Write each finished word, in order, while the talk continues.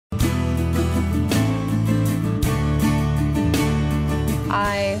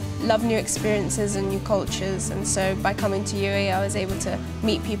love new experiences and new cultures, and so by coming to UWI I was able to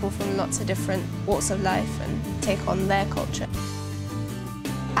meet people from lots of different walks of life and take on their culture.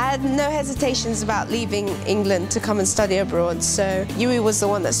 I had no hesitations about leaving England to come and study abroad, so UWI was the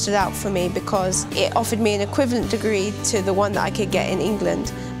one that stood out for me because it offered me an equivalent degree to the one that I could get in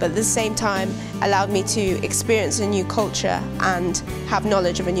England, but at the same time allowed me to experience a new culture and have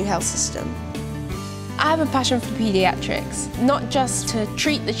knowledge of a new health system. I have a passion for pediatrics, not just to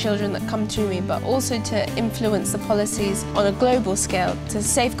treat the children that come to me, but also to influence the policies on a global scale to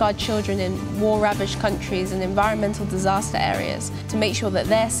safeguard children in war-ravaged countries and environmental disaster areas to make sure that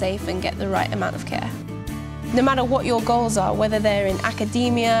they're safe and get the right amount of care. No matter what your goals are, whether they're in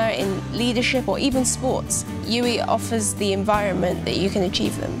academia, in leadership or even sports, UWI offers the environment that you can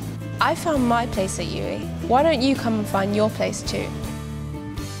achieve them. I found my place at UWI. Why don't you come and find your place too?